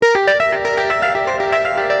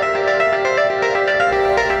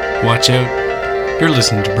Watch out, you're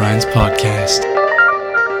listening to Brian's podcast.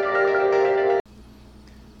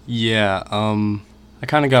 Yeah, I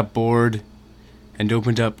kind of got bored and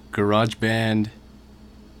opened up GarageBand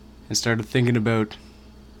and started thinking about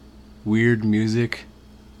weird music.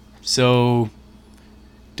 So,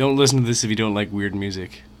 don't listen to this if you don't like weird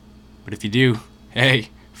music. But if you do, hey,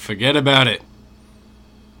 forget about it.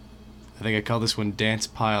 I think I call this one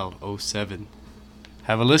Dancepile 07.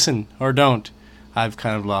 Have a listen, or don't. I've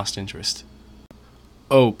kind of lost interest.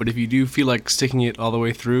 Oh, but if you do feel like sticking it all the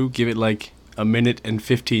way through, give it like a minute and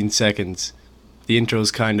 15 seconds. The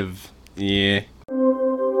intro's kind of, yeah.